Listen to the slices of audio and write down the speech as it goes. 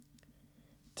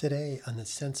Today on the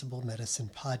Sensible Medicine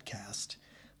podcast,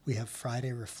 we have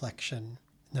Friday Reflection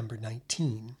number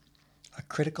 19, a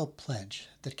critical pledge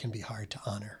that can be hard to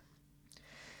honor.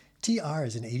 TR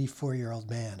is an 84-year-old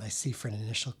man I see for an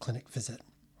initial clinic visit.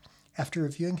 After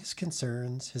reviewing his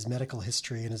concerns, his medical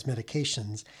history, and his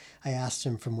medications, I asked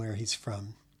him from where he's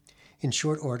from. In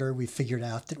short order, we figured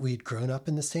out that we'd grown up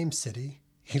in the same city,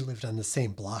 he lived on the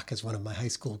same block as one of my high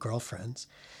school girlfriends,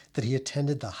 that he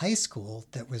attended the high school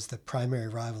that was the primary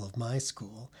rival of my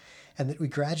school, and that we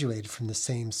graduated from the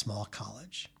same small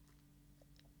college.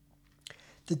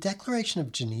 The Declaration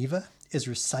of Geneva is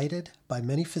recited by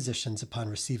many physicians upon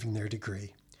receiving their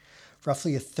degree.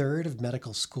 Roughly a third of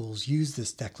medical schools use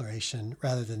this declaration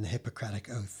rather than the Hippocratic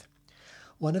Oath.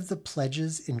 One of the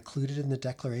pledges included in the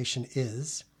declaration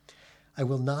is, I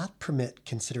will not permit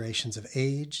considerations of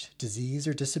age, disease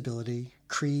or disability,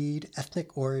 creed,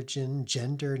 ethnic origin,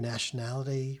 gender,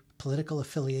 nationality, political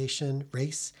affiliation,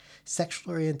 race,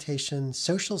 sexual orientation,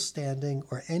 social standing,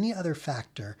 or any other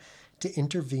factor to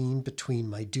intervene between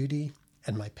my duty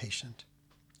and my patient.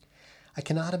 I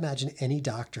cannot imagine any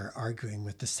doctor arguing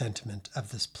with the sentiment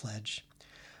of this pledge.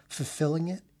 Fulfilling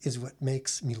it is what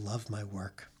makes me love my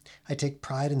work. I take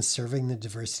pride in serving the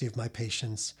diversity of my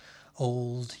patients,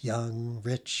 old, young,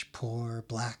 rich, poor,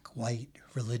 black, white,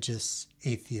 religious,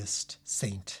 atheist,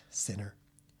 saint, sinner.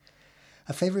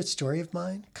 A favorite story of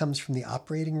mine comes from the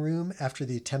operating room after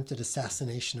the attempted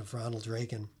assassination of Ronald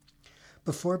Reagan.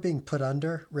 Before being put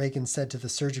under, Reagan said to the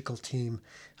surgical team,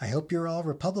 I hope you're all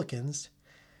Republicans.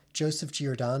 Joseph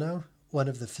Giordano, one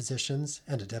of the physicians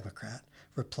and a Democrat,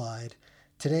 replied,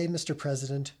 Today, Mr.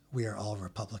 President, we are all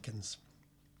Republicans.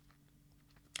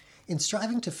 In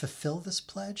striving to fulfill this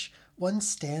pledge, one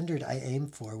standard I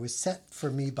aimed for was set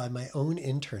for me by my own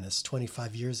internist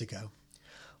 25 years ago.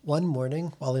 One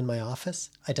morning, while in my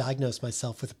office, I diagnosed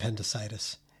myself with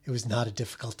appendicitis. It was not a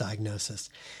difficult diagnosis.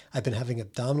 I've been having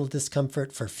abdominal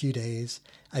discomfort for a few days.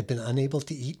 I've been unable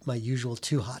to eat my usual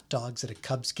 2 hot dogs at a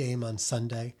Cubs game on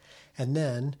Sunday. And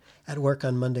then, at work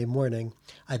on Monday morning,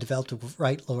 I developed a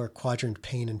right lower quadrant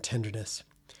pain and tenderness.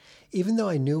 Even though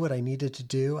I knew what I needed to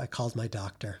do, I called my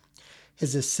doctor.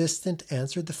 His assistant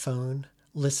answered the phone,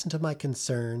 listened to my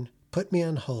concern, put me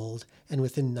on hold, and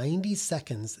within 90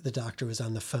 seconds, the doctor was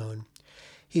on the phone.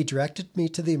 He directed me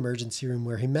to the emergency room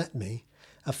where he met me.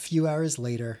 A few hours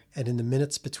later, and in the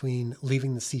minutes between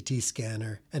leaving the CT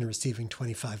scanner and receiving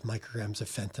 25 micrograms of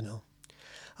fentanyl.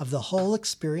 Of the whole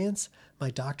experience, my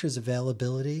doctor's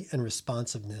availability and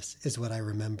responsiveness is what I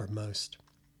remember most.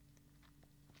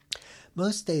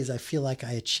 Most days I feel like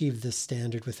I achieve this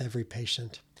standard with every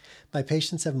patient. My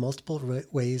patients have multiple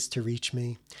ways to reach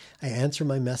me. I answer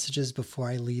my messages before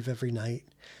I leave every night.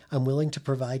 I'm willing to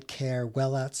provide care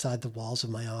well outside the walls of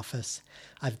my office.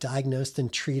 I've diagnosed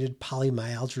and treated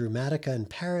polymyalgia rheumatica in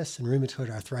Paris and rheumatoid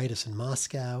arthritis in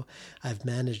Moscow. I've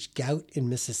managed gout in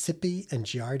Mississippi and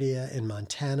giardia in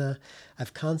Montana.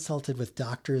 I've consulted with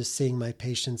doctors seeing my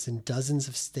patients in dozens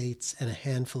of states and a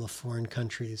handful of foreign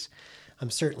countries. I'm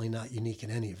certainly not unique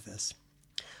in any of this.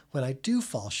 When I do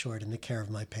fall short in the care of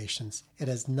my patients, it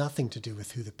has nothing to do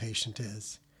with who the patient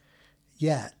is.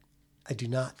 Yet, I do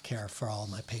not care for all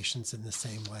my patients in the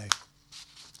same way.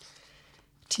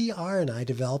 TR and I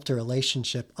developed a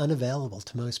relationship unavailable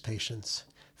to most patients.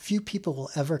 Few people will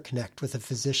ever connect with a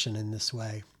physician in this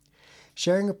way.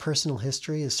 Sharing a personal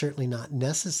history is certainly not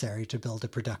necessary to build a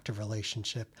productive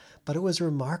relationship, but it was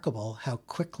remarkable how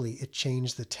quickly it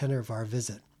changed the tenor of our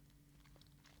visit.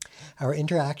 Our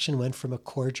interaction went from a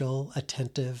cordial,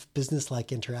 attentive,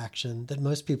 business-like interaction that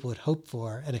most people would hope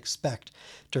for and expect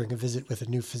during a visit with a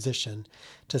new physician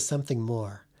to something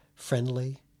more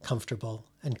friendly, comfortable,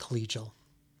 and collegial.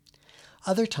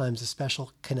 Other times, a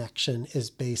special connection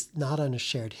is based not on a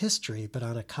shared history, but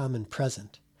on a common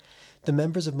present. The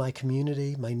members of my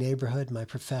community, my neighborhood, my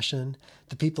profession,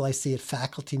 the people I see at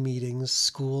faculty meetings,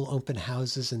 school open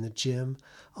houses, and the gym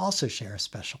also share a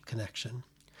special connection.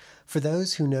 For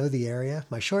those who know the area,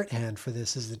 my shorthand for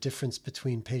this is the difference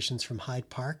between patients from Hyde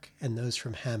Park and those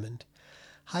from Hammond.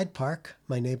 Hyde Park,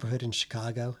 my neighborhood in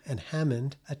Chicago, and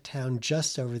Hammond, a town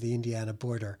just over the Indiana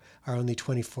border, are only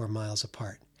 24 miles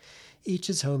apart. Each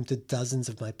is home to dozens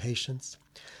of my patients.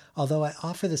 Although I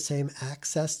offer the same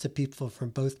access to people from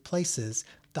both places,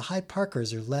 the Hyde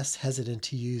Parkers are less hesitant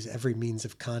to use every means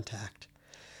of contact.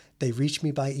 They reach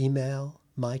me by email,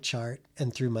 my chart,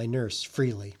 and through my nurse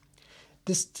freely.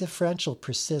 This differential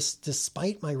persists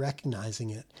despite my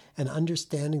recognizing it and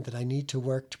understanding that I need to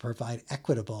work to provide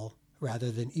equitable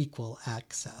rather than equal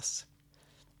access.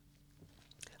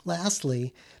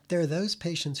 Lastly, there are those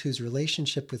patients whose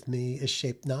relationship with me is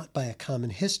shaped not by a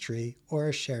common history or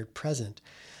a shared present,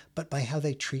 but by how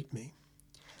they treat me.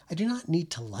 I do not need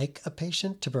to like a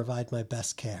patient to provide my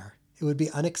best care. It would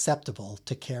be unacceptable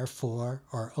to care for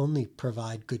or only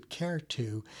provide good care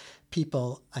to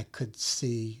people I could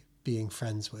see being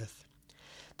friends with.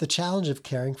 The challenge of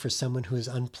caring for someone who is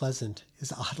unpleasant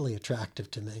is oddly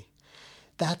attractive to me.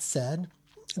 That said,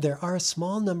 there are a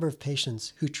small number of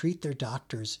patients who treat their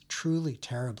doctors truly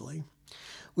terribly.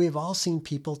 We have all seen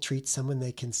people treat someone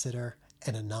they consider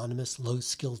an anonymous,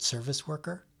 low-skilled service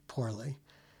worker poorly.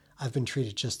 I've been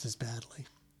treated just as badly.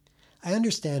 I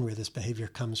understand where this behavior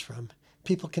comes from.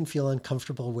 People can feel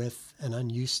uncomfortable with and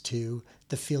unused to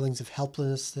the feelings of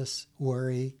helplessness,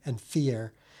 worry, and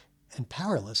fear, and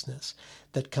powerlessness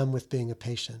that come with being a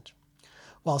patient.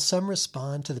 While some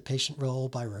respond to the patient role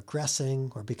by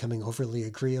regressing or becoming overly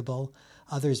agreeable,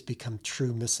 others become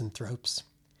true misanthropes.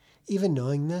 Even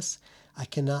knowing this, I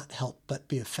cannot help but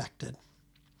be affected.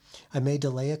 I may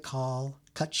delay a call,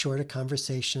 cut short a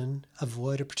conversation,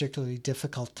 avoid a particularly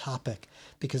difficult topic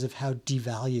because of how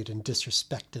devalued and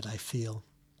disrespected I feel.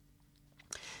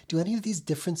 Do any of these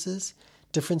differences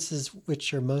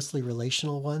which are mostly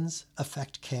relational ones,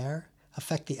 affect care,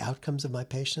 affect the outcomes of my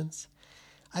patients?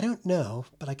 I don't know,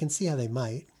 but I can see how they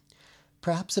might.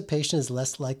 Perhaps a patient is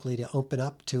less likely to open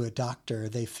up to a doctor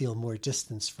they feel more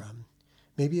distance from.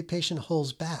 Maybe a patient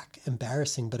holds back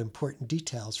embarrassing but important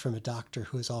details from a doctor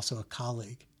who is also a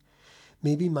colleague.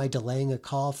 Maybe my delaying a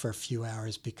call for a few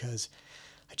hours because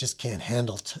I just can't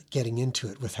handle getting into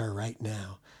it with her right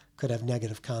now could have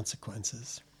negative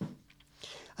consequences.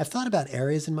 I've thought about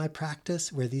areas in my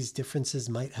practice where these differences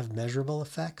might have measurable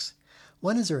effects.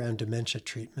 One is around dementia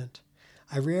treatment.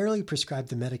 I rarely prescribe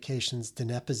the medications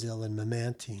donepezil and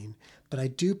memantine, but I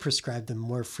do prescribe them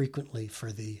more frequently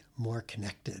for the more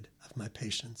connected of my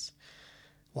patients.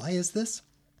 Why is this?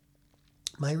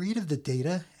 My read of the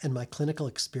data and my clinical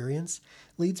experience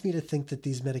leads me to think that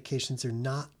these medications are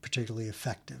not particularly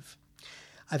effective.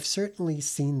 I've certainly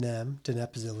seen them,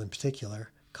 donepezil in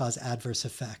particular, cause adverse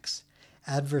effects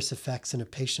in a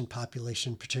patient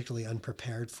population particularly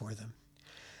unprepared for them.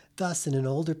 Thus, in an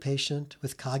older patient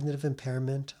with cognitive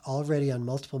impairment, already on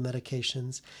multiple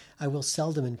medications, I will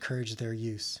seldom encourage their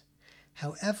use.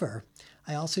 However,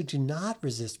 I also do not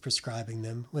resist prescribing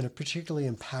them when a particularly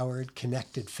empowered,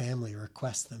 connected family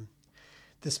requests them.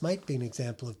 This might be an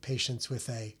example of patients with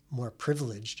a more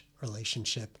privileged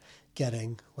relationship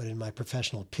getting what, in my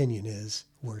professional opinion, is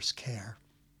worse care.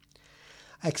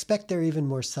 I expect there are even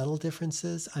more subtle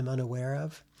differences I'm unaware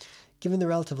of. Given the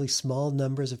relatively small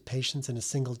numbers of patients in a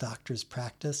single doctor's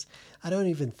practice, I don't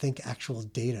even think actual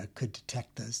data could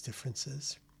detect those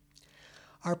differences.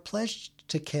 Our pledge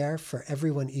to care for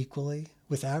everyone equally,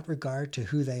 without regard to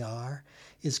who they are,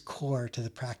 is core to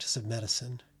the practice of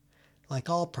medicine.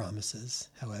 Like all promises,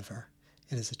 however,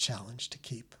 it is a challenge to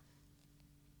keep.